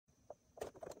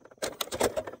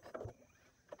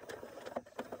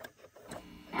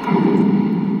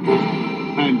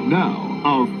now,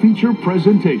 our feature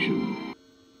presentation.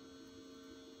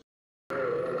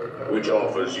 Which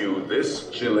offers you this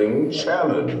chilling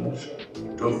challenge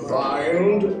to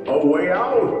find a way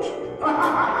out.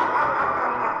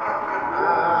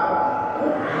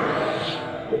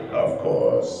 Of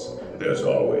course, there's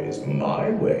always my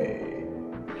way.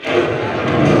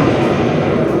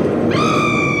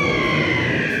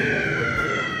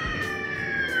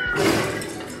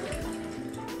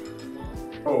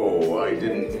 Oh, I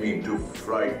didn't mean to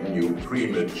frighten you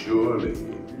prematurely.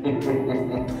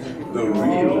 The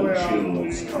real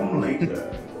chills come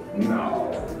later.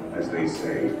 Now, as they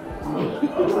say, look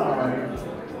alive,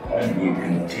 and we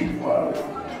continue our.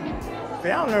 I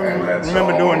don't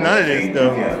remember doing none of this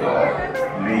stuff.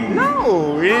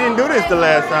 No, we didn't do this the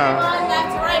last time.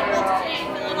 That's right, let's change,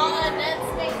 and then all that dead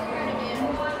space here again.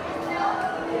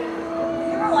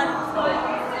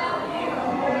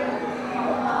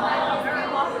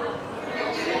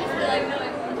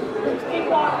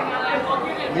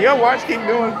 Do your watch keep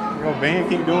doing? Your band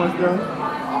keep doing stuff?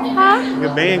 Huh?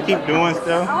 Your band keep doing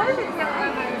stuff?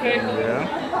 Yeah.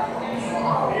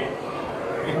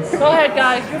 Go ahead,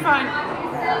 guys, you're fine.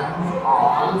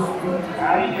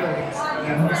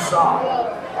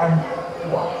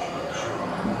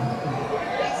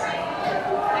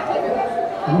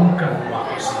 Bukan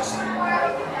waktu selesai.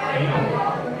 Ayo,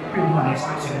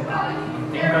 permanezca sentado.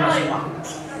 Tenga las manos,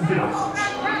 brazos,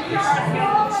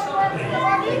 extendidos,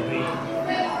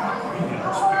 de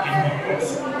los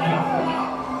pequeñitos y ahora,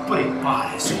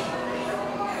 prepárese.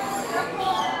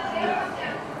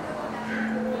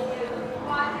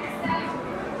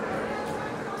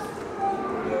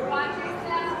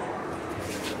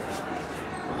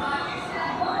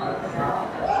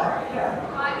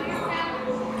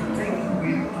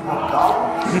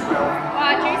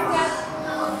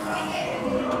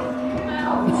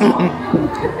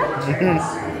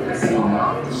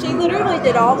 She literally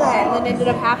did all that and then ended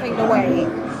up having to wait.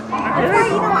 That's why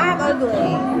you know I'm ugly.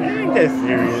 Ain't that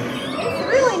serious? It's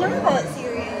really not that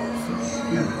serious.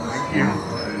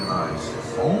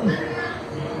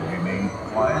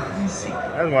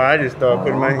 That's why I just started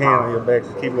putting my hand on your back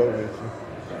to keep up with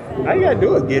you. All you gotta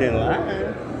do is get in line.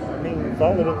 I mean,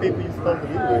 follow the people you're supposed to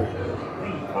be with.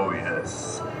 Oh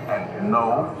yes, and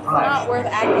no It's flash. not worth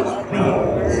acting like me.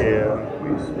 Yeah. We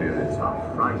spirits are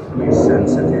frightfully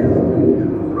sensitive to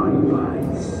bright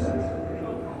lights.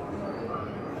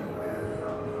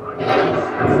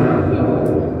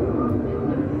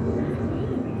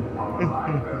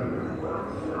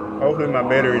 Hopefully my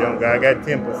battery don't go. I got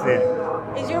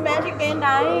 10%. Is your magic band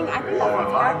dying? I think that's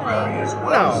what's happening.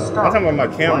 No, I'm talking about my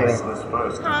camera.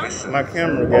 Huh? My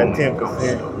camera got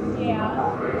 10%. Yeah.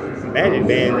 Magic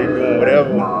band is doing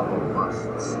whatever.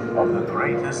 Of the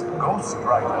greatest ghost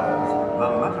writers the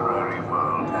literary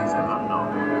world has ever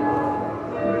known.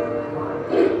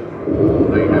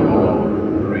 They have all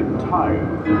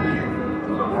retired to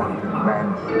the haunted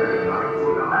mansion.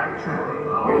 Actually,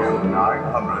 we have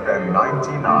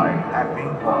 999 happy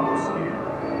hearts here.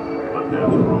 But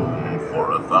there's room for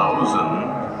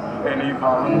 1,000. Any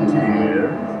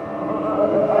volunteers?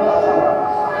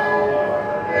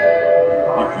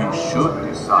 If you should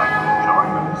decide to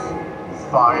join us,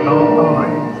 final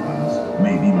arrangements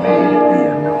may be made at the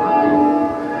end of the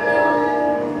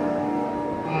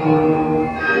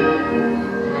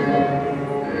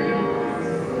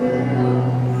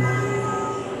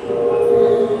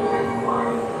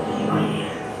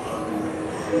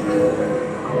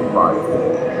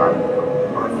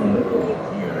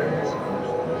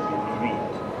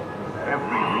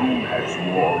every room has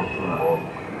wall to wall.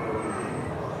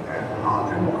 And hot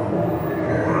and cold.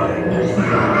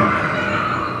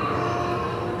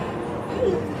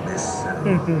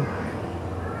 Listen.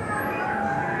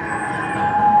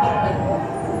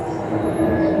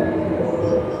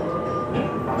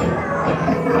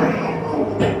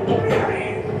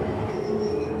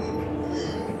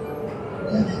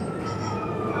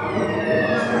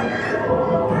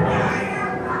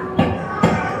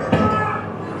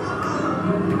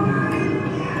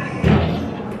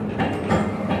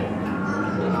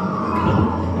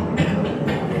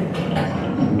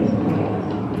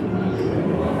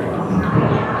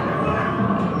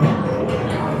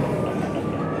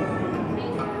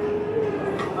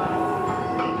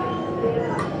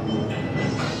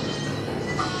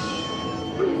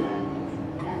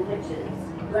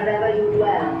 Wherever you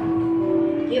dwell,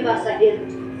 give us a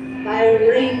gift by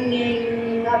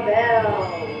ringing a bell.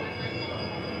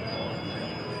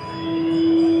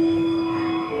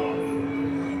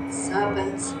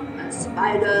 Serpents and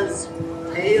spiders,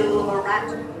 tail of a rat,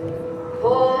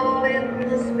 call in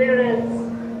the spirits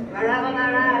wherever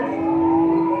they're at.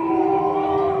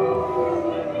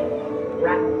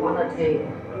 tranquility.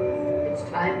 It's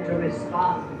time to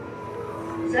respond.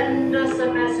 Send us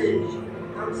a message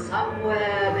from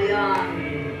somewhere beyond.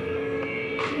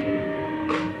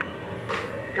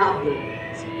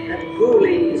 Goblins and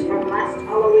ghoulies from last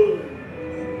Halloween.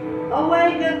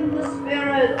 Awaken the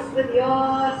spirits with your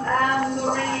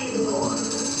tambourine.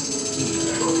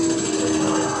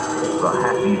 The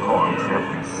happy haunts have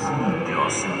received your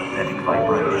sympathetic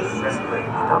vibrations and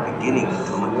are beginning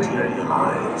to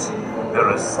materialize.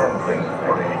 They're assembling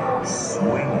for a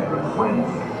swinging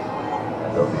wedding.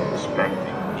 Don't be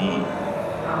expecting me.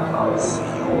 I'll see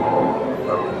you all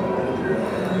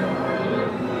alone.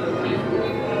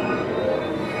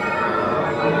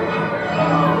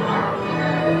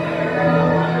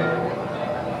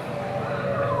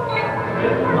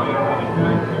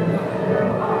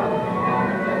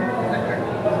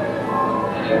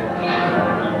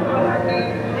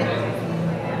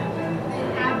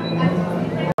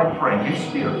 Friendly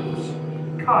spirits,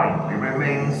 kindly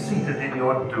remain seated in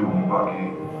your doom buggy.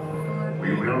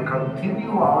 We will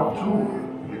continue our tour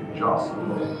in just a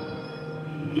moment.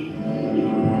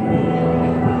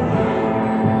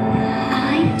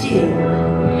 I do.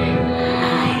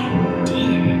 I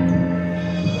did.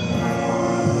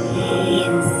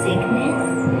 In sickness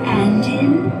and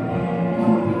in,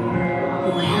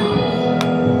 well,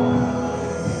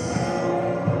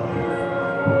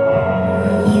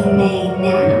 you may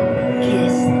now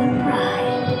kiss the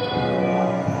bride.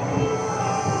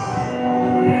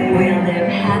 We'll live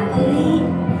happily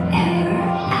ever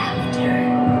after.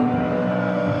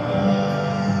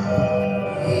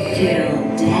 Till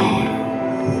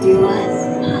death do us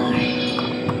part.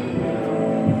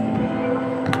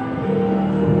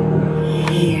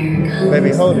 Here comes Baby,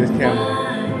 hold the this camera. bride.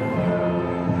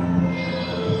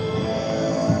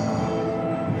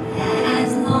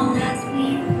 As long as we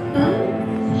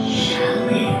both shall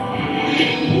live.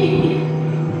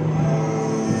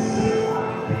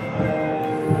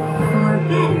 For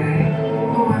better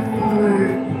or for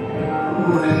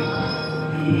worse.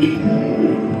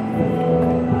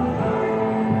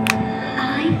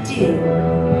 I do.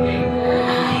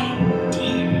 I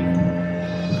did.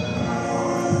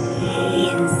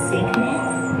 In sickness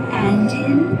and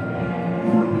in,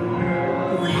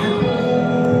 well,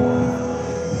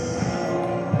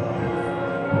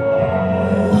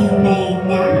 you may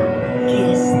now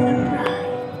kiss the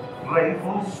bride.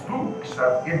 Playful spooks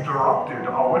have interrupted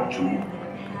our tour.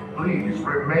 Please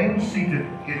remain seated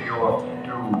in your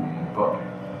doom buggy.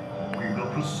 We will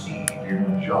proceed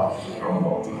in just a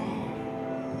moment.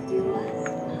 Do us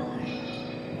part.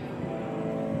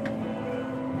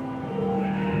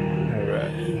 All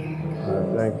right.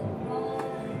 Thank you.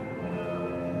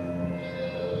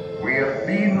 We have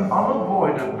been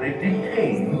unavoidably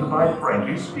detained by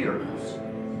friendly spirits.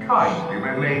 Kindly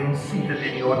remain seated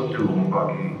in your doom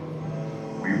buggy.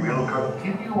 We will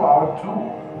continue our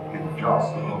tour in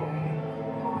just a moment.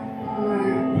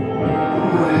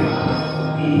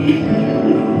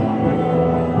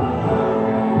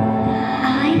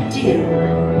 I do.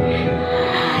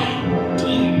 I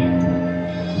did.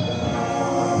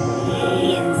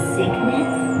 In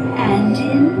sickness and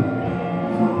in,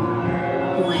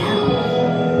 well,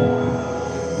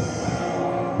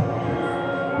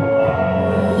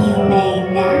 you may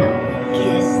now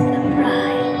kiss the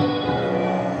bride.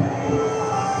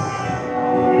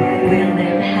 We'll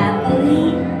live happily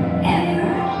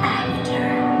ever after.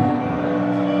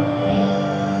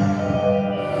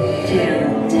 Till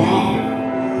death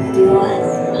do us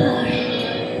part.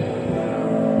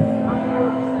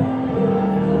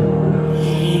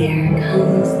 Here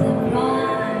comes the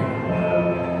bride.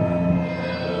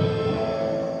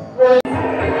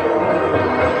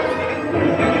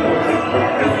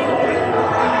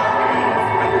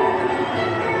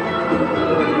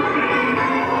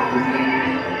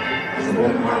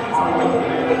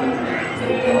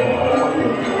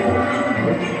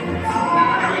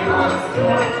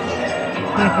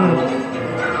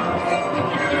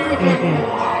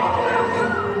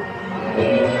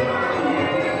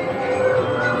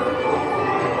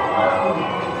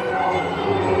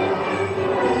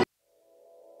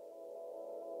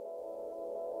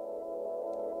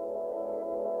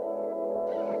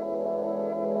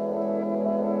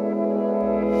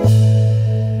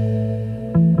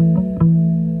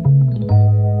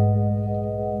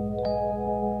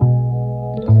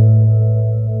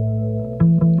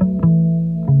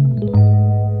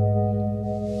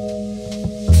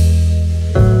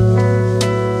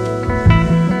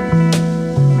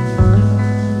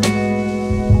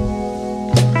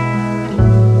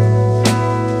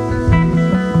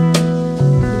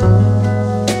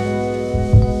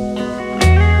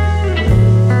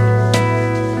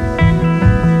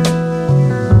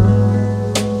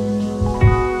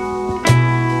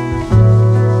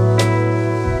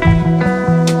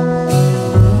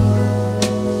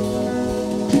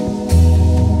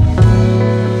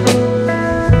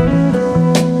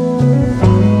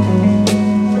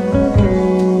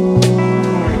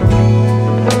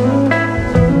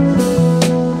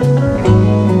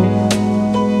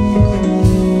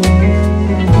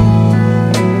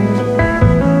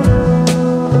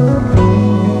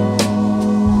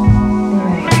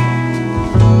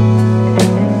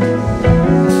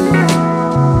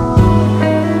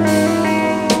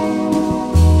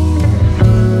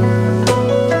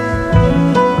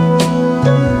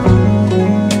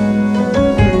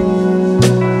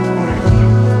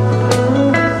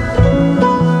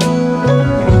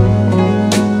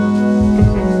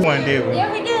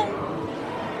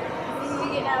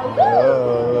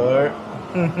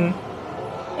 Be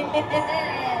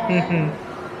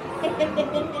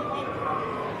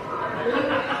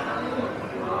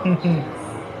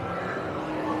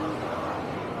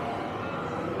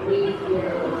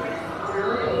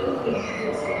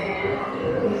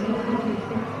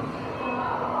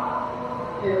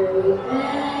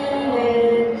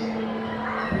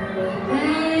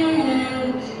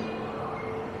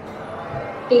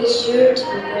sure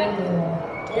to bring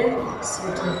your death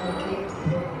certificate.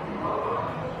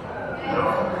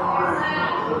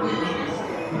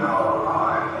 Now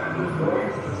I am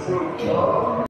going to